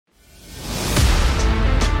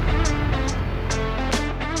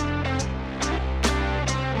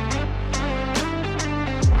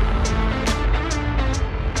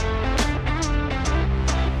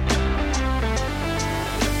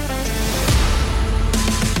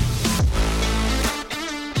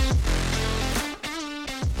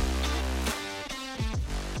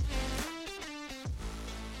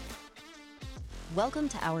Welcome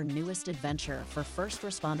to our newest adventure for first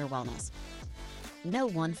responder wellness. No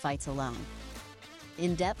one fights alone.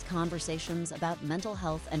 In-depth conversations about mental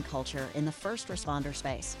health and culture in the first responder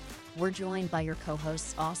space. We're joined by your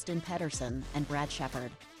co-hosts Austin Pedersen and Brad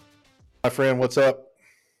Shepard. My friend, what's up?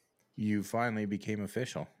 You finally became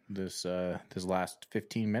official this last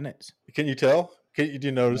 15 minutes. Can you tell? Do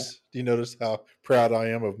you notice? Do you notice how proud I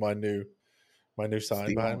am of my new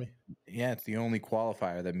sign behind me? Yeah, it's the only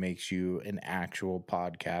qualifier that makes you an actual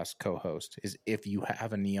podcast co-host is if you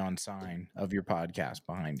have a neon sign of your podcast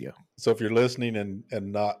behind you. So if you're listening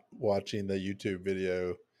and not watching the YouTube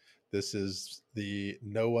video, this is the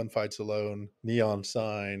No One Fights Alone neon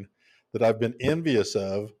sign that I've been envious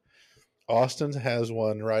of. Austin has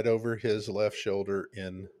one right over his left shoulder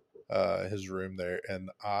in his room there, and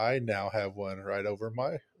I now have one right over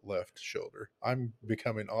my left shoulder. I'm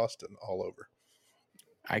becoming Austin all over.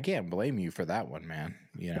 I can't blame you for that one, man.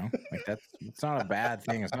 You know, like it's not a bad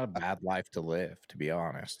thing. It's not a bad life to live, to be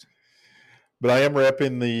honest. But I am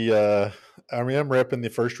repping the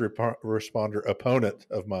first responder opponent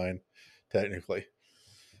of mine, technically.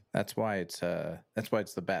 That's why it's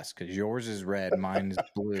the best, because yours is red, mine is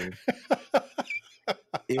blue.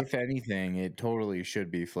 If anything, it totally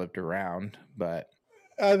should be flipped around, but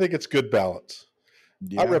I think it's good balance.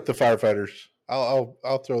 yeah. I rep the firefighters.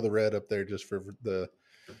 I'll throw the red up there just for the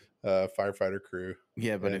firefighter crew.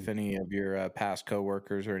 Yeah, but if any of your past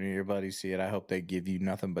coworkers or any of your buddies see it, I hope they give you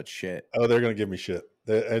nothing but shit. Oh, they're gonna give me shit.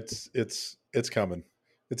 It's coming.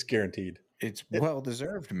 It's guaranteed. It's well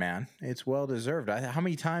deserved, man. It's well deserved. How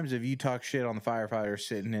many times have you talked shit on the firefighters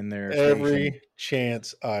sitting in their Every station?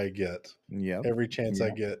 chance I get. Yep. Every chance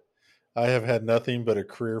I get. I have had nothing but a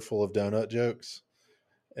career full of donut jokes,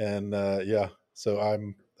 and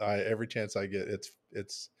so every chance I get,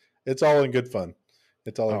 it's all in good fun.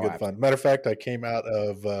 It's all in good fun. Matter of fact, I came out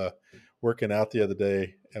of working out the other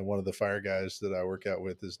day, and one of the fire guys that I work out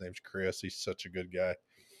with, his name's Chris. He's such a good guy.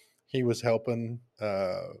 He was helping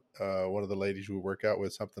one of the ladies we work out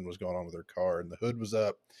with. Something was going on with her car, and the hood was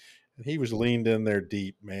up, and he was leaned in there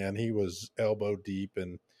deep, man. He was elbow deep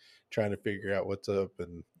and trying to figure out what's up.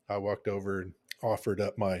 And I walked over and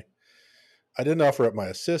I didn't offer up my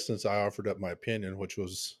assistance. I offered up my opinion, which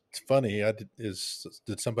was funny.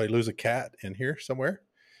 Did somebody lose a cat in here somewhere?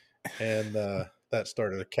 And that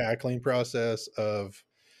started a cackling process of,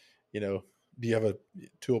 do you have a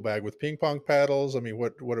tool bag with ping pong paddles? I mean,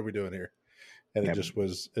 what are we doing here? And it just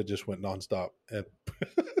went nonstop. And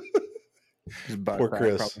poor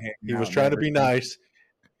Chris, he was trying to be nice.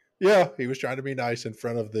 Yeah, he was trying to be nice in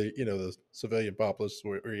front of the civilian populace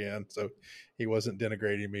we're in. So he wasn't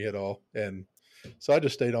denigrating me at all. And so I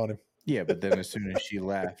just stayed on him. Yeah, but then as soon as she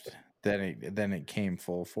left, then it came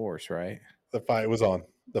full force, right? The fight was on.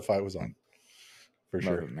 For Love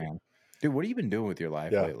sure. it, man. Dude, what have you been doing with your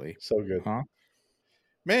life lately? So good. Huh?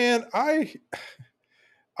 Man,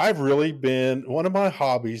 I've really been, one of my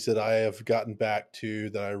hobbies that I have gotten back to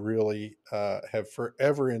that I really have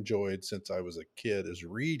forever enjoyed since I was a kid is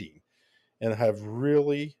reading, and have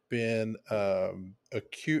really been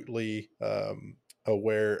acutely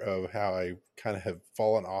aware of how I kind of have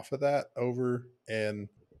fallen off of that over. And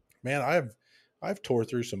man, I've tore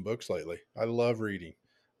through some books lately. I love reading.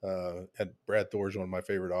 And Brad Thor's one of my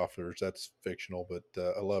favorite authors. That's fictional, but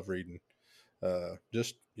I love reading.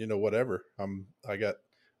 Just whatever.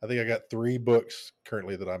 I think I got 3 books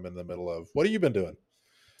currently that I'm in the middle of. What have you been doing?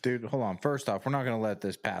 Dude, hold on. First off, we're not going to let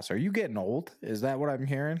this pass. Are you getting old? Is that what I'm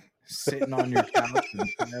hearing? Sitting on your couch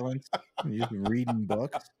in silence, just reading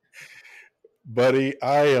books? Buddy,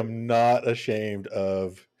 I am not ashamed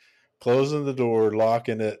of closing the door,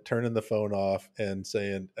 locking it, turning the phone off, and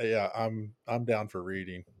saying, "Yeah, I'm down for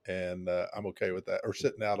reading, and I'm okay with that." Or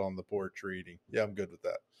sitting out on the porch reading. Yeah, I'm good with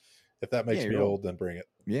that. If that makes me old, then bring it.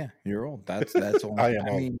 Yeah, you're old. That's all. I am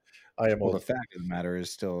old. I am old. The fact of the matter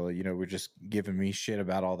is still, we're just giving me shit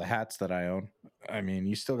about all the hats that I own. I mean,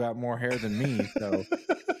 you still got more hair than me, so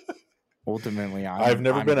ultimately, I've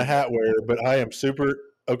never been a hat wearer, but I am super.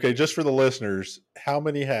 Okay, just for the listeners, how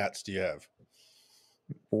many hats do you have?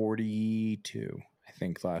 42, I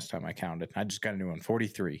think, last time I counted. I just got a new one,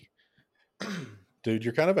 43. Dude,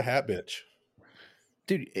 you're kind of a hat bitch.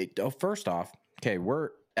 Dude, first off, okay, we're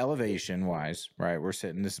elevation-wise, right? We're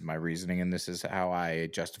sitting, this is my reasoning, and this is how I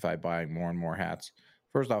justify buying more and more hats.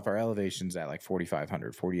 First off, our elevation's at like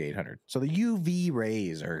 4,500, 4,800. So the UV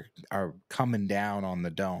rays are coming down on the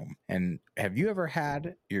dome. And have you ever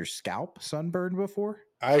had your scalp sunburned before?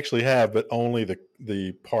 I actually have, but only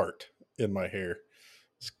the part in my hair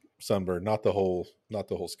sunburn, not the whole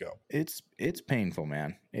scalp. It's painful,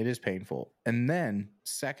 man. It is painful. And then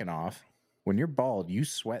second off, when you're bald, you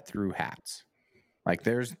sweat through hats. Like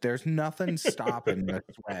there's nothing stopping the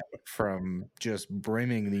sweat from just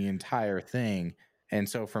brimming the entire thing. And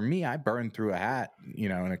so for me, I burn through a hat,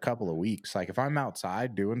 in a couple of weeks. Like if I'm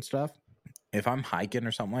outside doing stuff, if I'm hiking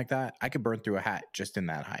or something like that, I could burn through a hat just in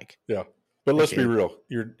that hike. Yeah. But Like let's be real.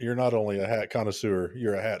 You're not only a hat connoisseur,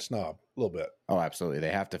 you're a hat snob a little bit. Oh, absolutely. They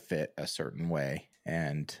have to fit a certain way,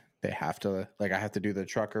 and they have to, like, I have to do the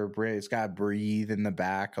trucker breathe. It's got to breathe in the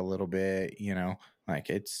back a little bit, like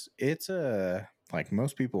it's like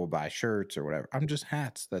most people buy shirts or whatever. I'm just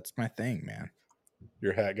hats. That's my thing, man.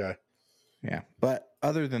 You're a hat guy. Yeah. But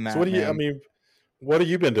other than that, So what have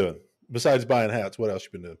you been doing besides buying hats? What else you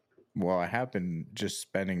been doing? Well, I have been just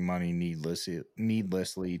spending money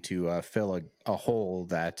needlessly to fill a hole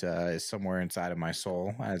that is somewhere inside of my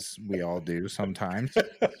soul, as we all do sometimes.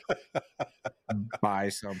 Buy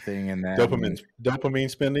something and then dopamine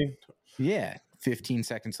spending. Yeah, 15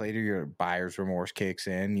 seconds later, your buyer's remorse kicks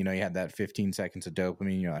in. You had that 15 seconds of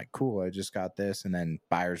dopamine. You're like, cool, I just got this, and then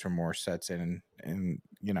buyer's remorse sets in, and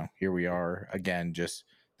here we are again. Just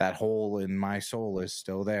that hole in my soul is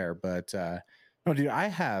still there, but. No, dude,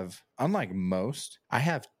 unlike most, I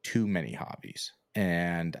have too many hobbies,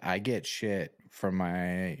 and I get shit from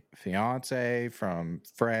my fiance, from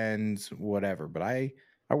friends, whatever. But I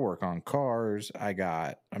work on cars.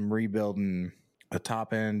 I'm rebuilding a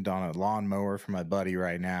top end on a lawnmower for my buddy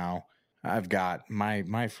right now. I've got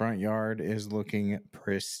my front yard is looking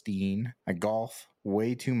pristine. I golf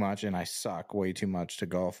way too much, and I suck way too much to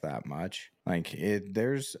golf that much. Like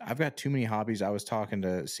I've got too many hobbies. I was talking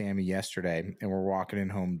to Sammy yesterday, and we're walking in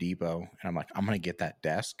Home Depot, and I'm like, I'm gonna get that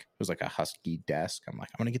desk. It was like a Husky desk. I'm like,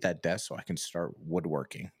 I'm gonna get that desk so I can start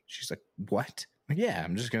woodworking. She's like, what? I'm like, yeah,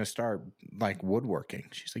 I'm just gonna start like woodworking.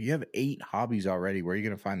 She's like, you have 8 hobbies already. Where are you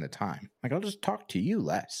gonna find the time? Like, I'll just talk to you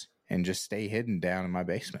less and just stay hidden down in my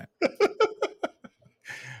basement.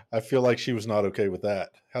 I feel like she was not okay with that.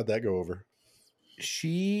 How'd that go over?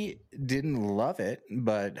 She didn't love it,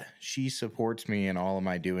 but she supports me in all of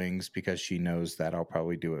my doings because she knows that I'll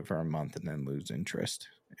probably do it for a month and then lose interest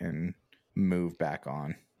and move back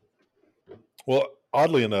on. Well,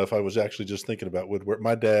 oddly enough, I was actually just thinking about woodwork.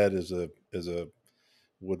 My dad is a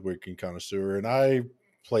woodworking connoisseur, and I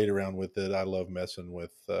played around with it. I love messing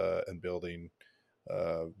with and building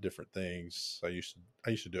different things. I used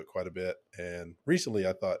to do it quite a bit, and recently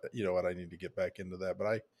I thought, what, I need to get back into that. But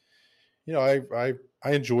I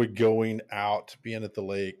enjoy going out, being at the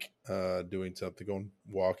lake, doing something, going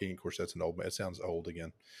walking. Of course, that's an old man. It sounds old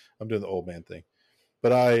again. I'm doing the old man thing,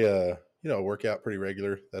 but I work out pretty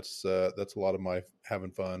regular. That's a lot of my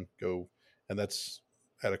having fun. And that's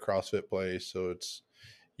at a CrossFit place, so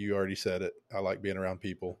you already said it. I like being around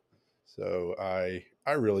people, so I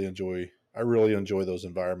really enjoy those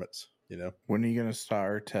environments. When are you gonna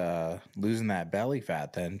start losing that belly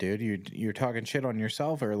fat then, dude? You're talking shit on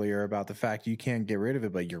yourself earlier about the fact you can't get rid of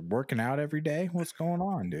it, but you're working out every day. What's going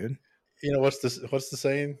on, dude? What's the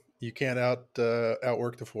saying? You can't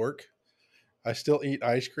outwork the fork. I still eat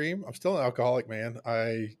ice cream. I'm still an alcoholic, man.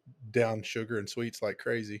 I down sugar and sweets like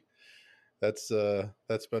crazy. That's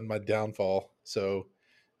been my downfall. So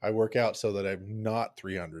I work out so that I'm not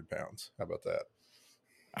 300 pounds. How about that?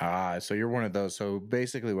 So you're one of those. So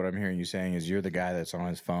basically what I'm hearing you saying is you're the guy that's on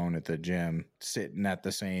his phone at the gym, sitting at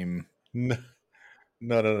the same. No.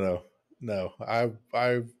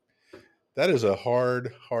 That is a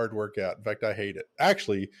hard workout. In fact, I hate it.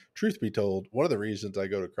 Actually, truth be told, one of the reasons I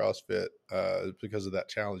go to CrossFit is because of that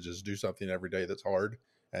challenge, is do something every day that's hard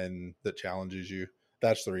and that challenges you.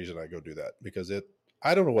 That's the reason I go do that, because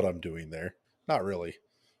I don't know what I'm doing there. Not really.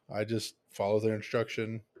 I just follow their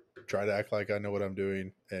instruction, try to act like I know what I'm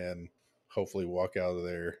doing, and hopefully walk out of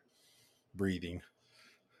there breathing.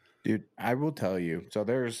 Dude, I will tell you. So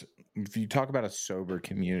if you talk about a sober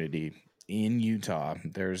community in Utah,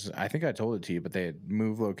 I think I told it to you, but they had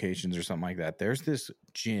moved locations or something like that. There's this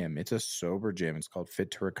gym. It's a sober gym. It's called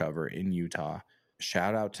Fit to Recover in Utah.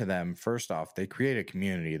 Shout out to them. First off, they create a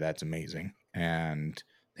community that's amazing. And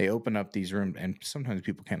they open up these rooms, and sometimes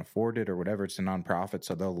people can't afford it or whatever. It's a nonprofit.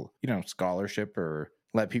 So they'll, scholarship or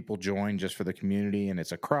let people join just for the community. And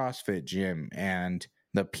it's a CrossFit gym. And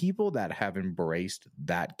the people that have embraced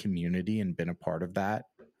that community and been a part of that,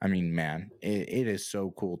 I mean, man, it is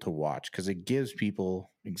so cool to watch, because it gives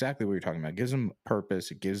people exactly what you're talking about. It gives them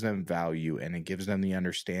purpose, it gives them value, and it gives them the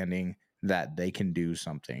understanding that they can do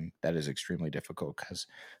something that is extremely difficult. Because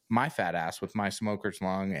my fat ass with my smoker's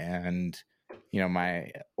lung and,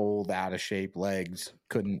 my old out of shape legs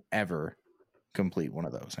couldn't ever complete one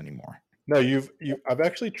of those anymore. No, I've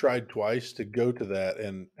actually tried twice to go to that,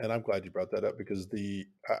 and I'm glad you brought that up, because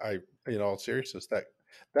in all seriousness,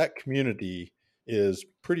 that community is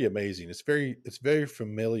pretty amazing. It's very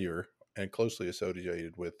familiar and closely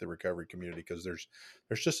associated with the recovery community because there's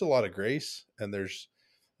just a lot of grace, and there's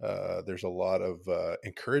a lot of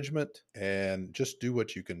encouragement, and just do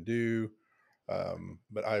what you can do.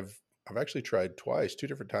 But I've actually tried twice, two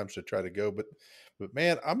different times to try to go, but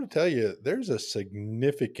man, I'm gonna tell you, there's a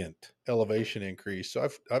significant elevation increase. So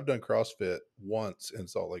I've done CrossFit once in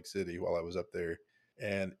Salt Lake City while I was up there,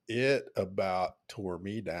 and it about tore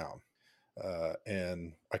me down.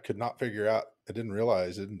 And I could not figure out. I didn't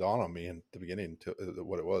realize, it didn't dawn on me in the beginning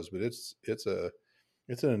what it was, but it's an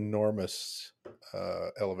enormous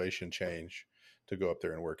elevation change to go up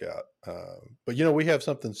there and work out. But we have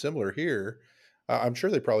something similar here. I'm sure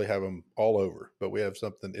they probably have them all over, but we have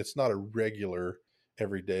something. It's not a regular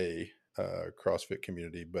everyday CrossFit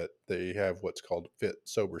community, but they have what's called Fit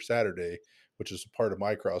Sober Saturday, which is a part of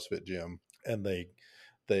my CrossFit gym, and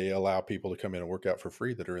they allow people to come in and work out for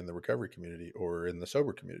free that are in the recovery community or in the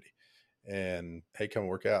sober community. And hey, come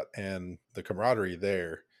work out. And the camaraderie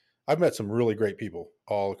there, I've met some really great people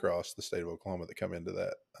all across the state of Oklahoma that come into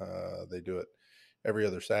that. They do it every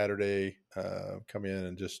other Saturday, come in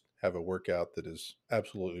and just have a workout that is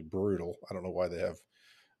absolutely brutal. I don't know why they have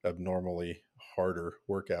abnormally harder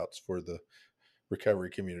workouts for the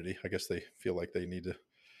recovery community. I guess they feel like they need to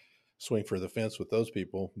swing for the fence with those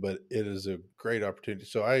people, but it is a great opportunity.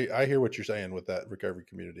 So I hear what you're saying with that recovery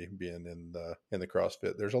community being in the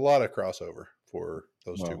CrossFit. There's a lot of crossover for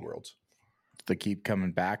those two worlds. The keep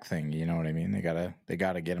coming back thing, you know what I mean? They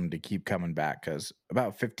gotta get them to keep coming back, because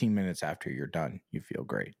about 15 minutes after you're done, you feel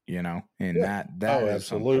great, and that is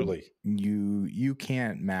absolutely. You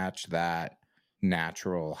can't match that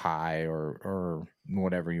natural high or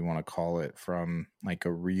whatever you want to call it from like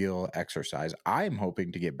a real exercise. I'm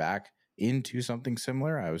hoping to get back into something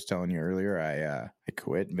similar. I was telling you earlier, I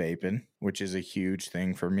quit vaping, which is a huge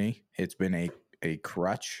thing for me. It's been a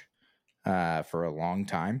crutch for a long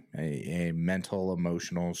time, a mental,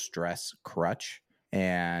 emotional stress crutch.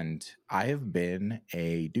 And I have been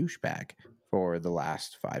a douchebag for the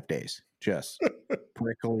last 5 days. Just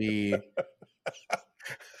prickly,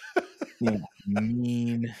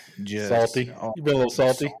 mean, just salty. You've been a little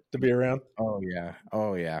salty to be around. Oh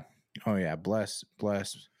yeah. Bless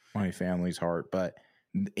my family's heart. But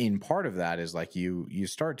in part of that is like you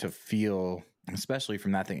start to feel, especially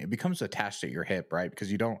from that thing, it becomes attached at your hip, right?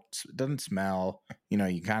 Because it doesn't smell,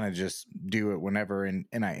 you kind of just do it whenever. And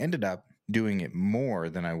I ended up doing it more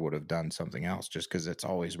than I would have done something else, just because it's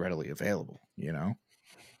always readily available, Of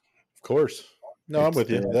course. No, I'm with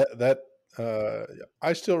you.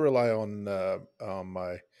 I still rely on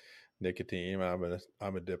my nicotine.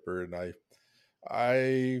 I'm a dipper, and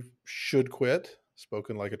I should quit.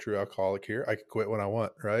 Spoken like a true alcoholic here. I can quit when I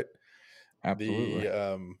want, right? Absolutely.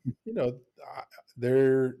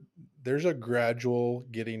 There's a gradual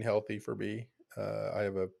getting healthy for me. I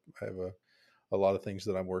have a lot of things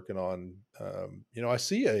that I'm working on. I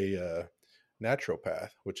see a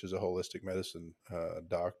naturopath, which is a holistic medicine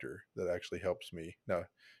doctor that actually helps me. Now,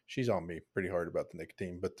 she's on me pretty hard about the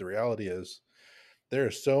nicotine, but the reality is there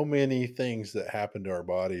are so many things that happen to our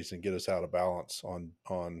bodies and get us out of balance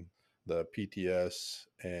on the PTS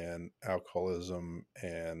and alcoholism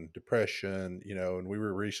and depression, and we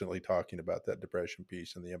were recently talking about that depression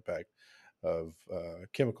piece and the impact of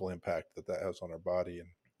chemical impact that has on our body. And,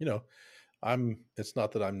 it's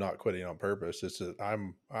not that I'm not quitting on purpose. It's that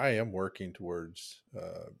I am working towards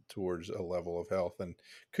a level of health, and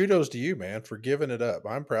kudos to you, man, for giving it up.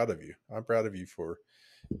 I'm proud of you.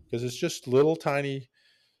 Because it's just little tiny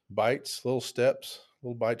bites, little steps,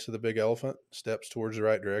 little bites of the big elephant, steps towards the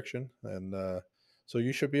right direction. And so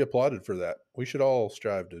you should be applauded for that. We should all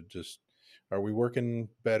strive to are we working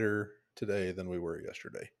better today than we were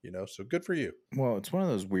yesterday? So good for you. Well, it's one of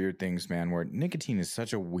those weird things, man, where nicotine is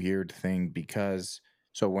such a weird thing because,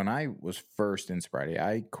 so when I was first in sobriety,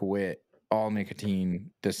 I quit all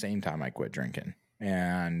nicotine the same time I quit drinking.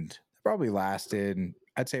 And probably lasted,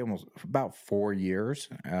 I'd say, almost about 4 years.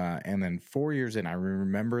 And then 4 years in, I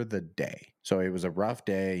remember the day. So it was a rough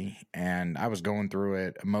day and I was going through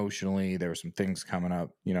it emotionally. There were some things coming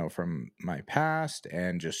up, from my past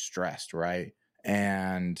and just stressed, right?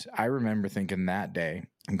 And I remember thinking that day,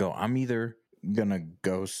 I'm either going to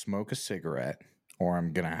go smoke a cigarette or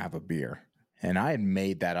I'm going to have a beer. And I had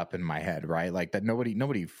made that up in my head, right? Like that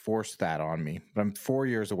nobody forced that on me, but I'm 4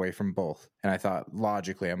 years away from both. And I thought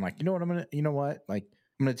logically, I'm like, I'm going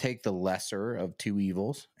to take the lesser of two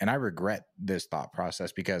evils. And I regret this thought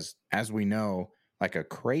process because, as we know, like a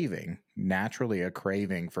craving, naturally a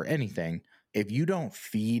craving for anything, if you don't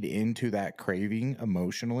feed into that craving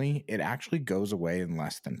emotionally, it actually goes away in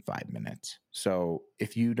less than 5 minutes. So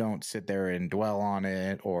if you don't sit there and dwell on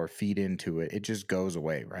it or feed into it, it just goes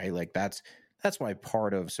away, right? Like that's why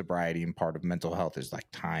part of sobriety and part of mental health is like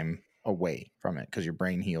time away from it, because your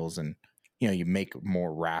brain heals and you make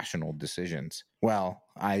more rational decisions. Well,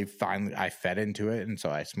 I fed into it, and so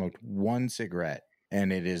I smoked one cigarette,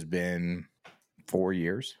 and it has been 4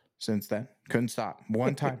 years since then. Couldn't stop.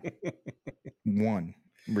 One time. One.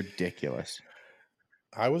 Ridiculous.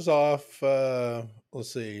 I was off.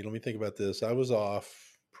 Let's see. Let me think about this. I was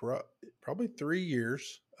off probably 3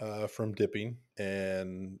 years from dipping,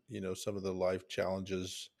 and some of the life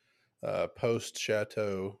challenges post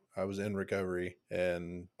Chateau. I was in recovery,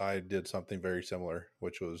 and I did something very similar,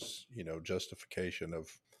 which was justification of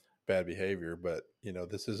bad behavior. But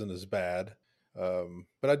this isn't as bad.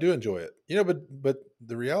 But I do enjoy it, but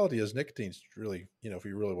the reality is nicotine's really, if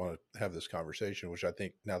you really want to have this conversation, which I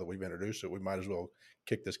think now that we've introduced it, we might as well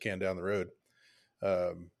kick this can down the road.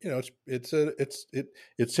 It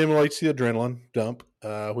simulates the adrenaline dump,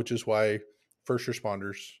 which is why first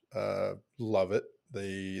responders, love it.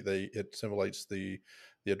 It simulates the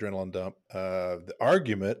adrenaline dump. The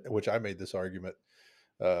argument, which I made this argument,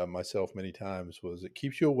 myself many times, was it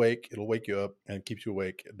keeps you awake. It'll wake you up and keeps you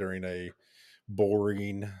awake during a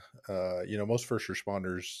boring, most first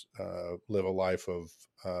responders live a life of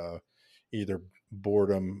either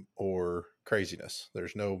boredom or craziness.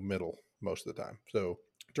 There's no middle most of the time. So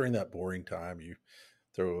during that boring time, you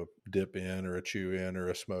throw a dip in or a chew in or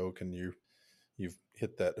a smoke, and you've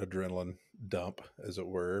hit that adrenaline dump, as it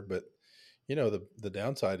were. But the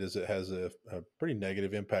downside is it has a pretty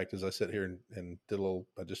negative impact. As I sit here and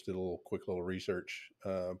I just did a little quick little research,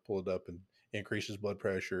 pulled it up, and increases blood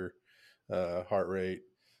pressure, heart rate,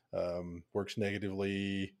 works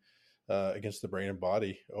negatively against the brain and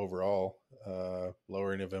body overall,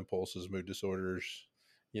 lowering of impulses, mood disorders,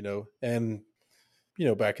 and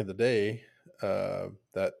back in the day,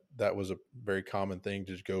 that was a very common thing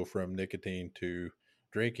to go from nicotine to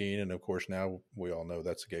drinking, and of course now we all know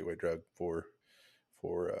that's a gateway drug for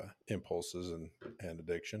impulses and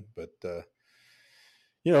addiction. But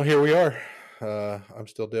here we are. I'm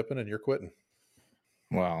still dipping, and you're quitting.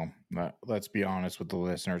 Well, let's be honest with the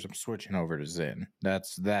listeners. I'm switching over to Zyn.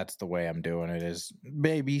 That's the way I'm doing it, is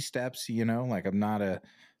baby steps, like I'm not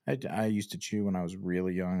I used to chew when I was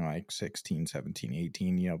really young, like 16, 17,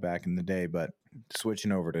 18, back in the day, but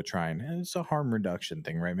switching over to trying, it's a harm reduction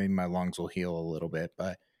thing, right? Maybe my lungs will heal a little bit,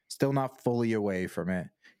 but still not fully away from it.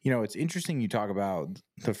 It's interesting you talk about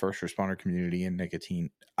the first responder community and nicotine.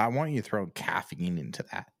 I want you to throw caffeine into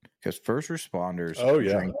that, because first responders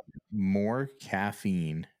drink more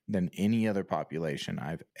caffeine than any other population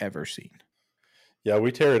I've ever seen. Yeah,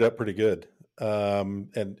 we tear it up pretty good.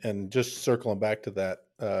 And just circling back to that,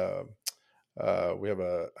 we have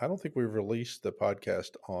I don't think we've released the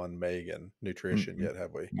podcast on Megan nutrition yet,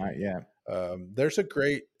 have we? Not yet. There's a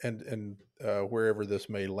great, and wherever this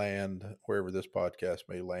may land, wherever this podcast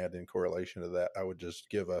may land in correlation to that, I would just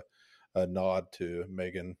give a nod to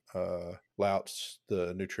Megan Lautz,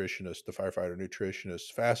 the nutritionist, the firefighter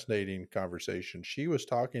nutritionist. Fascinating conversation. She was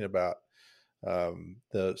talking about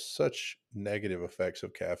the such negative effects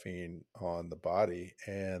of caffeine on the body,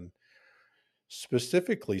 and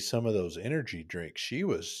specifically some of those energy drinks.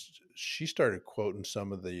 She started quoting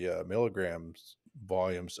some of the milligrams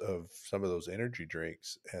volumes of some of those energy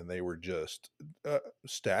drinks, and they were just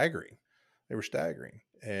staggering. They were staggering.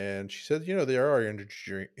 And she said, there are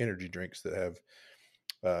energy drinks that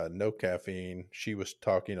have no caffeine. She was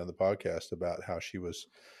talking on the podcast about how she was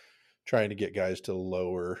trying to get guys to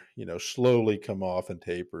lower, slowly come off and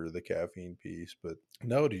taper the caffeine piece. But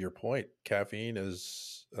no, to your point, caffeine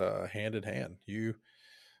is hand in hand.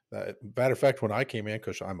 Matter of fact, when I came in,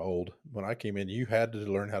 because I'm old, when I came in, you had to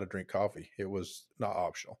learn how to drink coffee. It was not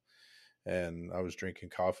optional. And I was drinking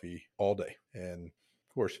coffee all day. And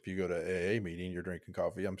of course, if you go to AA meeting, you're drinking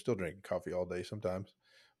coffee. I'm still drinking coffee all day sometimes.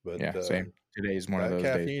 But yeah, same. Today's one of those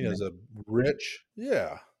caffeine days. It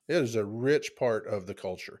is a rich part of the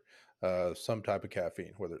culture. Some type of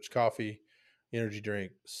caffeine, whether it's coffee, energy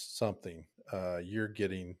drink, something, you're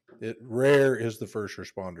getting it. Rare is the first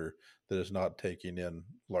responder that is not taking in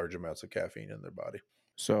large amounts of caffeine in their body.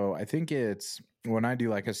 So I think it's, when I do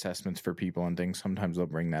like assessments for people and things, sometimes they'll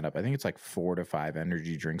bring that up. I think it's like 4 to 5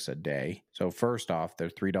 energy drinks a day. So first off, they're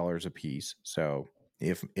 $3 a piece. So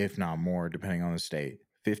if not more, depending on the state,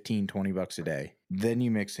 $15-$20 a day. Then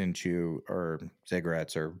you mix in chew or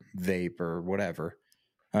cigarettes or vape or whatever.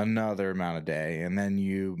 another amount a day. And then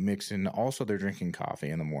you mix in also they're drinking coffee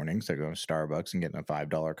in the mornings. They're going to Starbucks and getting a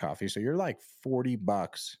 $5 coffee. So you're like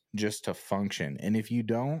 $40 just to function. And if you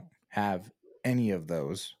don't have any of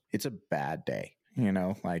those, it's a bad day. You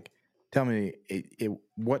know, like tell me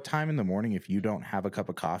what time in the morning, if you don't have a cup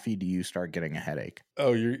of coffee, do you start getting a headache?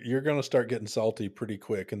 Oh, you're going to start getting salty pretty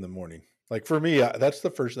quick in the morning. Like for me, that's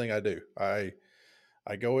the first thing I do.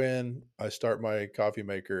 I go in, I start my coffee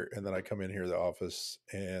maker, and then I come in here to the office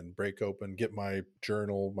and break open, get my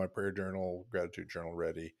journal, my prayer journal, gratitude journal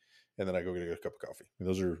ready, and then I go get a cup of coffee.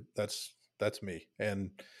 That's me. And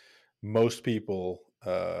most people,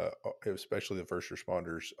 especially the first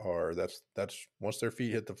responders, that's once their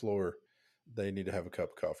feet hit the floor, they need to have a cup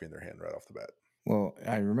of coffee in their hand right off the bat. Well,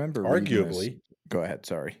 I remember reading this. Arguably, Go ahead.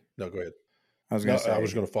 Sorry. no, go ahead. I was No, going to say, I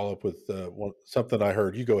was going to follow up with something I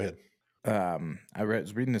heard. You go ahead.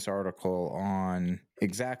 was reading this article on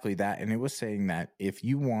exactly that, and it was saying that if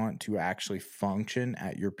you want to actually function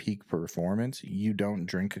at your peak performance, you don't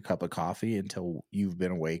drink a cup of coffee until you've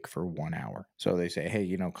been awake for 1 hour. So they say,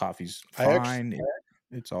 hey, coffee's fine.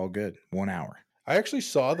 It's all good. 1 hour. I actually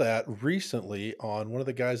saw that recently on one of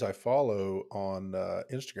the guys I follow on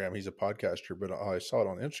Instagram. He's a podcaster, but I saw it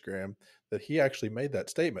on Instagram that he actually made that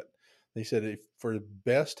statement. He said, if for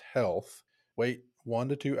best health, wait 1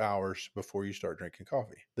 to 2 hours before you start drinking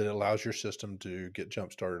coffee. That allows your system to get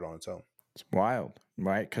jump started on its own. It's wild,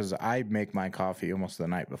 right? Because I make my coffee almost the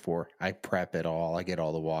night before. I prep it all. I get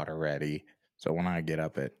all the water ready. So when I get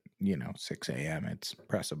up at 6 a.m., it's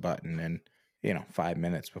press a button and 5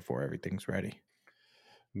 minutes before everything's ready.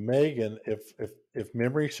 Megan, if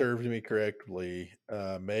memory serves me correctly,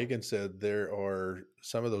 Megan said there are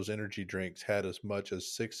some of those energy drinks had as much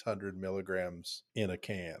as 600 milligrams in a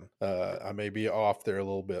can. I may be off there a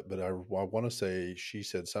little bit, but I want to say she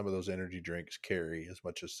said some of those energy drinks carry as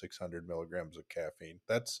much as 600 milligrams of caffeine.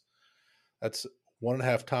 That's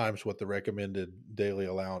 1.5 times what the recommended daily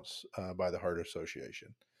allowance by the Heart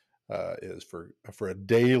Association is for a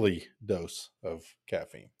daily dose of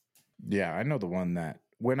caffeine. Yeah, I know the one that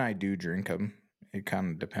when I do drink them, it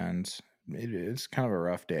kind of depends. It's kind of a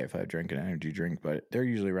rough day if I drink an energy drink, but they're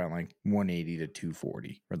usually around like 180 to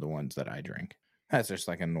 240 for the ones that I drink. That's just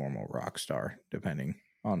like a normal rock star, depending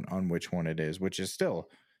on which one it is, which is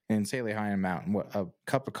still an insanely high amount. And what a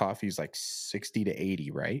cup of coffee is like 60 to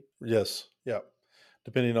 80, right? Yes. Yeah.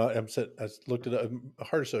 Depending on, I looked at it.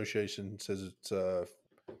 Heart Association says it's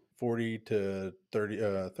 40 to 30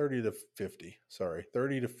 to 50. Sorry,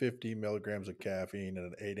 30 to 50 milligrams of caffeine in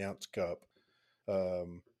an 8-ounce cup.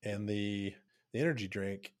 And the energy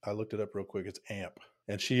drink, I looked it up real quick. It's AMP,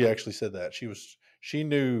 and she actually said that she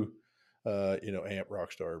knew, AMP,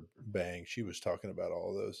 Rockstar, Bang. She was talking about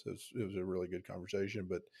all of those. It was a really good conversation.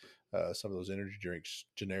 But some of those energy drinks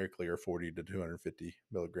generically are 40 to 250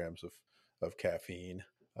 milligrams of caffeine.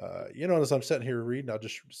 As I'm sitting here reading, I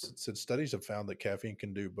just said studies have found that caffeine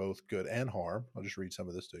can do both good and harm. I'll just read some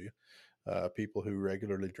of this to you. People who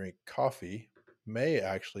regularly drink coffee may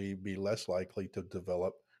actually be less likely to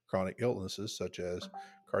develop chronic illnesses such as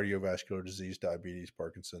cardiovascular disease, diabetes,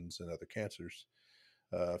 Parkinson's, and other cancers.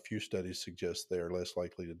 A few studies suggest they are less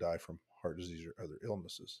likely to die from heart disease or other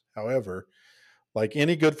illnesses. However, like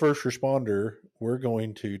any good first responder, we're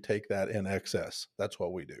going to take that in excess. That's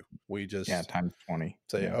what we do. We just times 20.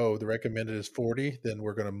 Say, the recommended is 40, then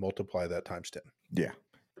we're going to multiply that times 10. Yeah.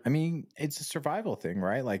 I mean, it's a survival thing,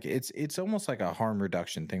 right? Like it's almost like a harm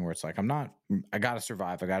reduction thing where it's like, I got to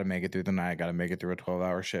survive. I got to make it through the night. I got to make it through a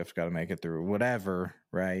 12-hour shift. Got to make it through whatever,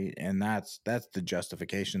 right? And that's the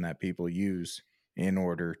justification that people use in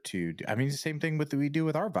order to, the same thing we do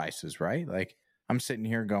with our vices, right? Like I'm sitting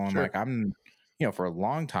here going Sure. like for a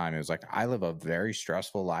long time, it was like, I live a very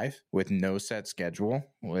stressful life with no set schedule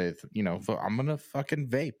with, I'm going to fucking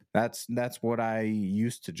vape. That's what I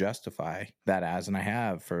used to justify that as. And I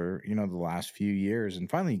have for, the last few years. And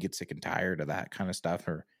finally you get sick and tired of that kind of stuff,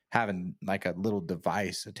 or having like a little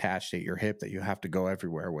device attached at your hip that you have to go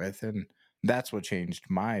everywhere with. And that's what changed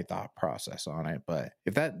my thought process on it. But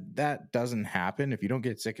if that doesn't happen, if you don't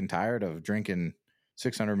get sick and tired of drinking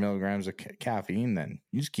 600 milligrams of caffeine, then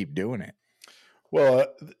you just keep doing it. Well,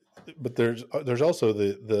 but there's also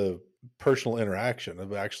the personal interaction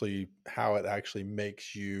of actually how it actually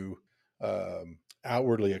makes you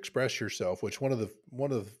outwardly express yourself. Which one of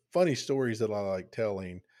the funny stories that I like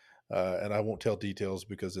telling, and I won't tell details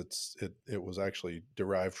because it was actually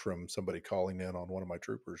derived from somebody calling in on one of my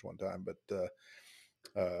troopers one time. But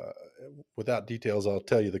without details, I'll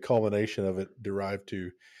tell you the culmination of it derived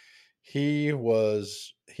to. He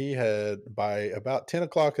had by about 10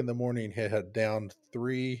 o'clock in the morning, he had downed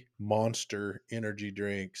 3 Monster energy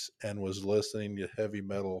drinks and was listening to heavy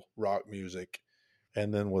metal rock music,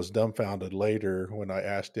 and then was dumbfounded later when I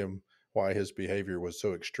asked him why his behavior was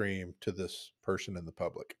so extreme to this person in the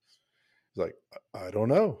public. He's like, I don't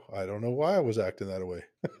know. I don't know why I was acting that way.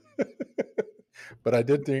 But I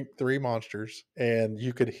did drink 3 Monsters, and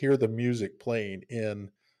you could hear the music playing in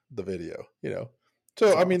the video, you know.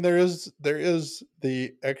 So I mean, there is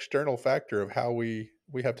the external factor of how we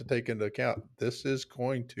have to take into account. This is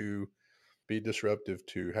going to be disruptive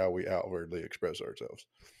to how we outwardly express ourselves,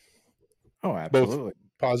 Oh, both absolutely.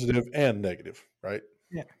 positive and negative, right?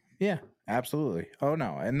 Yeah. Yeah, absolutely. Oh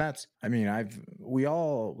no, and that's, I mean, we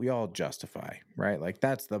all justify, right? Like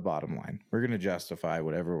that's the bottom line. We're going to justify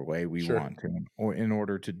whatever way we Sure. want to, or in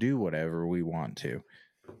order to do whatever we want to.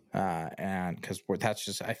 And because that's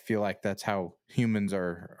just, I feel like that's how humans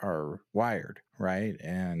are wired, right?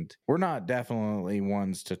 And we're not definitely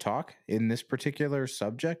ones to talk in this particular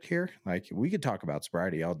subject here. Like we could talk about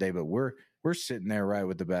sobriety all day, but we're sitting there right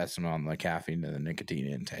with the best on the caffeine and the nicotine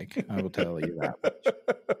intake. I will tell you that much.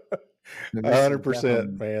 This is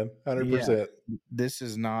 100%, man. yeah, 100%. this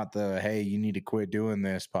is not the hey, you need to quit doing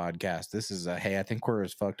this podcast. This is a hey, I think we're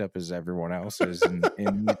as fucked up as everyone else is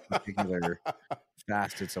in these particular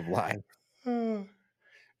facets of life. You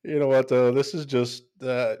know what though? This is just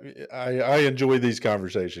I enjoy these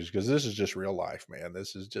conversations because this is just real life, man.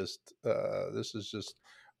 This is just the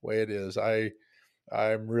way it is.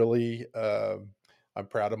 I'm really I'm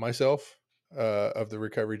proud of myself of the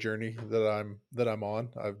recovery journey that I'm on.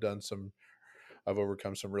 I've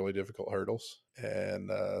overcome some really difficult hurdles, and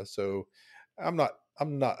so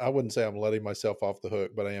I wouldn't say I'm letting myself off the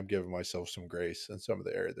hook, but I am giving myself some grace in some of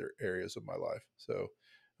the areas of my life. So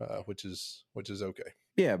which is okay.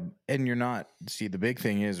 Yeah, and you're not, see, the big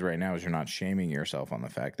thing is right now is you're not shaming yourself on the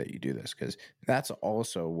fact that you do this, because that's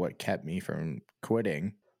also what kept me from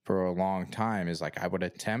quitting for a long time. Is like I would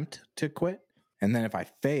attempt to quit, and then if I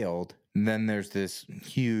failed, then there's this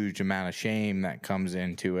huge amount of shame that comes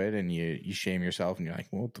into it, and you shame yourself, and you're like,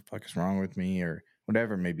 well, what the fuck is wrong with me, or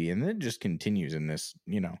whatever it may be. And then it just continues in this,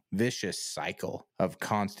 vicious cycle of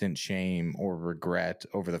constant shame or regret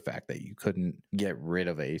over the fact that you couldn't get rid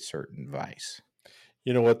of a certain vice.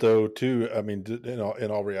 You know what though, too? I mean, in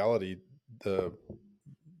all reality,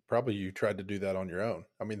 probably you tried to do that on your own.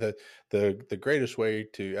 I mean, the greatest way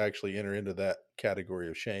to actually enter into that category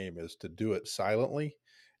of shame is to do it silently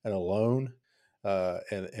and alone.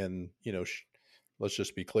 And let's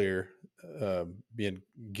just be clear. Being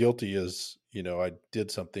guilty is, I did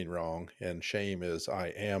something wrong, and shame is I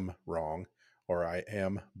am wrong or I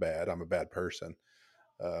am bad. I'm a bad person.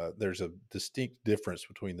 There's a distinct difference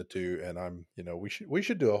between the two, and we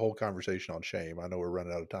should do a whole conversation on shame. I know we're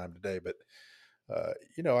running out of time today, but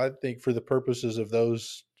I think for the purposes of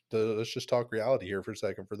let's just talk reality here for a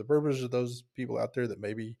second. For the purposes of those people out there that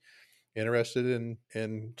may be interested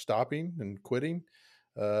in stopping and quitting,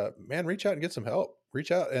 man, reach out and get some help.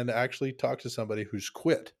 Reach out and actually talk to somebody who's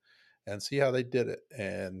quit and see how they did it,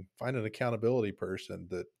 and find an accountability person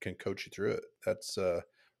that can coach you through it. That's the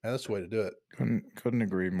way to do it. Couldn't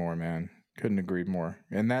agree more, man. Couldn't agree more.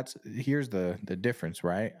 And here's the difference,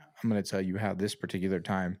 right? I'm going to tell you how this particular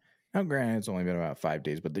time. Now, granted, it's only been about 5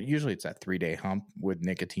 days, but usually it's that 3-day hump with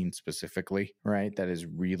nicotine specifically, right? That is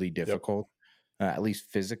really difficult. Yep. At least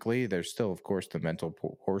physically. There's still, of course, the mental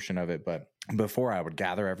portion of it. But before, I would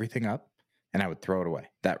gather everything up and I would throw it away.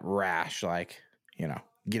 That rash,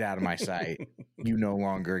 get out of my sight. You no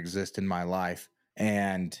longer exist in my life.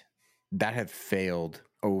 And that had failed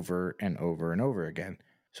over and over and over again.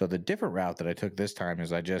 So the different route that I took this time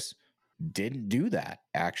is I just didn't do that.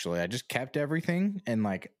 Actually, I just kept everything, and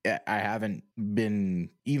I haven't been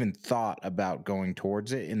even thought about going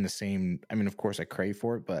towards it in the same, I mean, of course I crave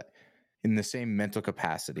for it, but in the same mental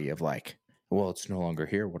capacity of well, it's no longer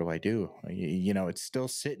here. What do I do? It's still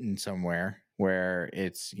sitting somewhere where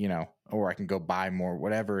it's, or I can go buy more,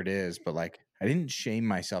 whatever it is. But I didn't shame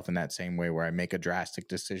myself in that same way where I make a drastic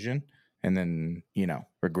decision and then,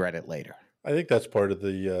 regret it later. I think that's part of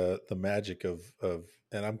the magic of,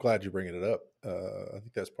 and I'm glad you're bringing it up. I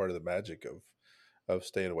think that's part of the magic of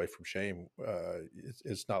staying away from shame.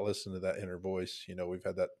 It's not listening to that inner voice. We've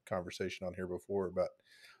had that conversation on here before about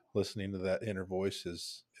listening to that inner voice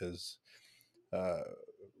is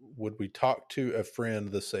would we talk to a friend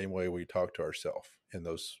the same way we talk to ourselves in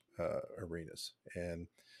those arenas? And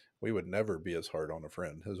we would never be as hard on a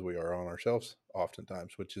friend as we are on ourselves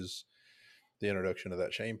oftentimes, which is the introduction of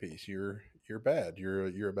that shame piece. You're bad.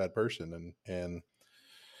 You're a bad person, and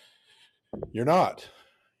you're not.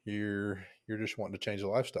 You're just wanting to change the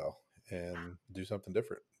lifestyle, and do something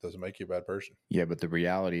different. Doesn't make you a bad person. Yeah, but the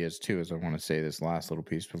reality is too, is I want to say this last little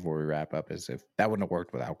piece before we wrap up, is if that wouldn't have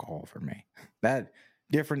worked with alcohol for me. That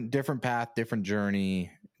different path, different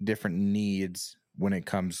journey, different needs when it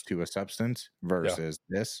comes to a substance versus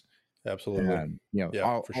this. Absolutely. And, you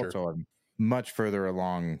know, for sure. also I'm much further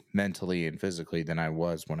along mentally and physically than I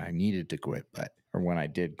was when I needed to quit, or when I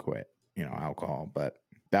did quit, you know, alcohol, but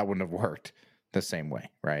that wouldn't have worked the same way,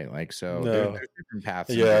 right? Like, so there's different paths.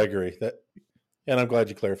 Yeah, I agree. And I'm glad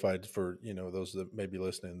you clarified for, you know, those that may be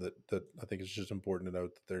listening, that I think it's just important to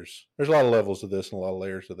note that there's a lot of levels to this and a lot of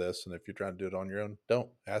layers to this. And if you're trying to do it on your own, don't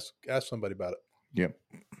ask somebody about it. Yep.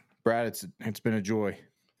 Brad, it's been a joy.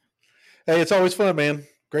 Hey, it's always fun, man.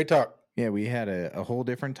 Great talk. Yeah, we had a whole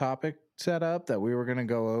different topic set up that we were going to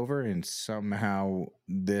go over, and somehow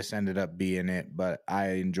this ended up being it, but I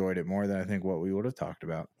enjoyed it more than I think what we would have talked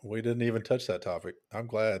about. We didn't even touch that topic. I'm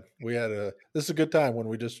glad. This is a good time when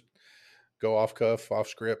we just go off cuff, off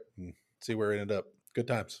script, and see where it ended up. Good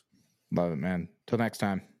times. Love it, man. Till next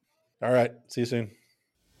time. All right. See you soon.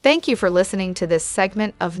 Thank you for listening to this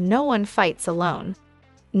segment of No One Fights Alone.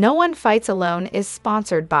 No One Fights Alone is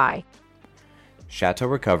sponsored by Chateau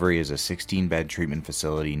Recovery is a 16-bed treatment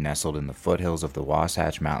facility nestled in the foothills of the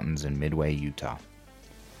Wasatch Mountains in Midway, Utah.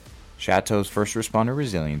 Chateau's First Responder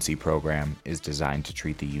Resiliency Program is designed to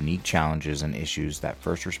treat the unique challenges and issues that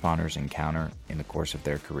first responders encounter in the course of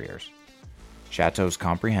their careers. Chateau's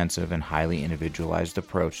comprehensive and highly individualized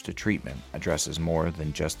approach to treatment addresses more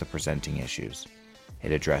than just the presenting issues.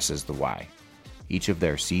 It addresses the why. Each of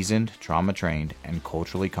their seasoned, trauma-trained, and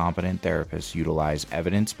culturally competent therapists utilize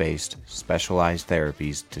evidence-based, specialized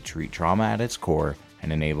therapies to treat trauma at its core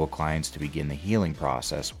and enable clients to begin the healing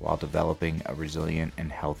process while developing a resilient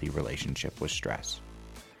and healthy relationship with stress.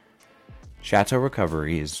 Chateau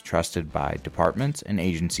Recovery is trusted by departments and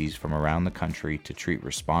agencies from around the country to treat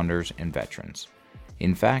responders and veterans.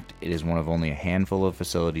 In fact, it is one of only a handful of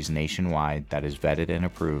facilities nationwide that is vetted and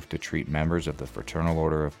approved to treat members of the Fraternal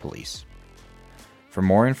Order of Police. For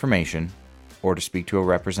more information, or to speak to a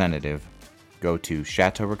representative, go to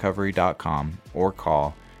chateaurecovery.com or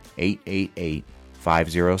call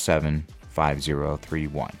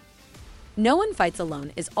 888-507-5031. No One Fights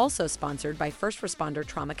Alone is also sponsored by First Responder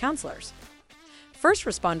Trauma Counselors. First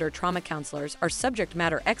Responder Trauma Counselors are subject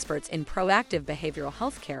matter experts in proactive behavioral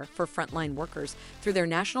health care for frontline workers through their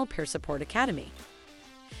National Peer Support Academy.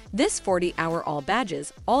 This 40-hour all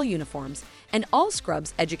badges, all uniforms, and all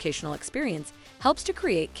scrubs educational experience helps to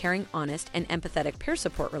create caring, honest, and empathetic peer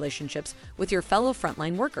support relationships with your fellow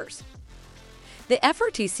frontline workers. The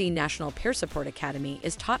FRTC National Peer Support Academy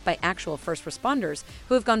is taught by actual first responders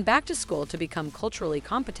who have gone back to school to become culturally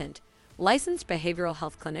competent, licensed behavioral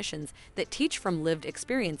health clinicians that teach from lived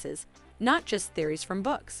experiences, not just theories from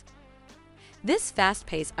books. This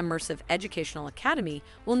fast-paced, immersive educational academy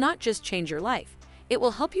will not just change your life, it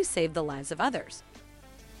will help you save the lives of others.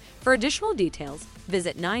 For additional details,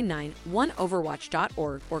 visit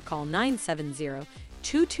 991overwatch.org or call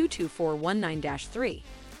 970-222-419-3.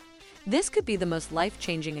 This could be the most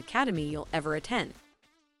life-changing academy you'll ever attend.